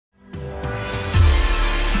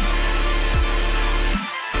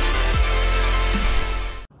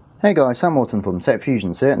Hey guys, I'm Morton from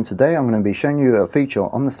TechFusions here, and today I'm going to be showing you a feature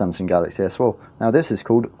on the Samsung Galaxy S4. Now this is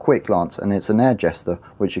called Quick Glance, and it's an air gesture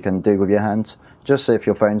which you can do with your hands, just if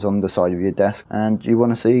your phone's on the side of your desk and you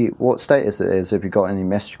want to see what status it is, if you've got any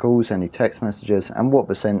missed calls, any text messages, and what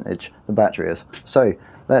percentage the battery is. So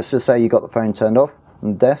let's just say you got the phone turned off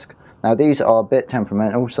on the desk. Now these are a bit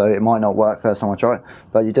temperamental, so it might not work first time I try it,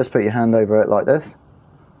 but you just put your hand over it like this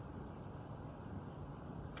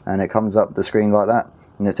and it comes up the screen like that.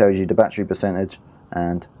 And it tells you the battery percentage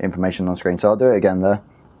and information on screen. So I'll do it again there.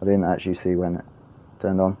 I didn't actually see when it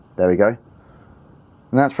turned on. There we go.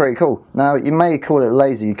 And that's pretty cool. Now you may call it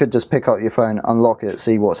lazy. You could just pick up your phone, unlock it,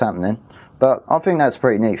 see what's happening. But I think that's a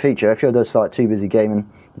pretty neat feature. If you're just like too busy gaming,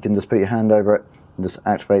 you can just put your hand over it and just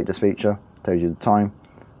activate this feature. It tells you the time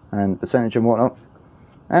and percentage and whatnot.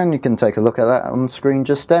 And you can take a look at that on the screen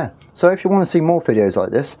just there. So if you want to see more videos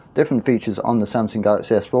like this, different features on the Samsung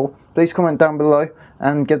Galaxy S4, please comment down below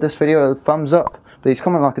and give this video a thumbs up. Please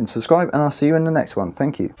comment, like and subscribe, and I'll see you in the next one.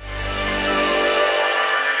 Thank you.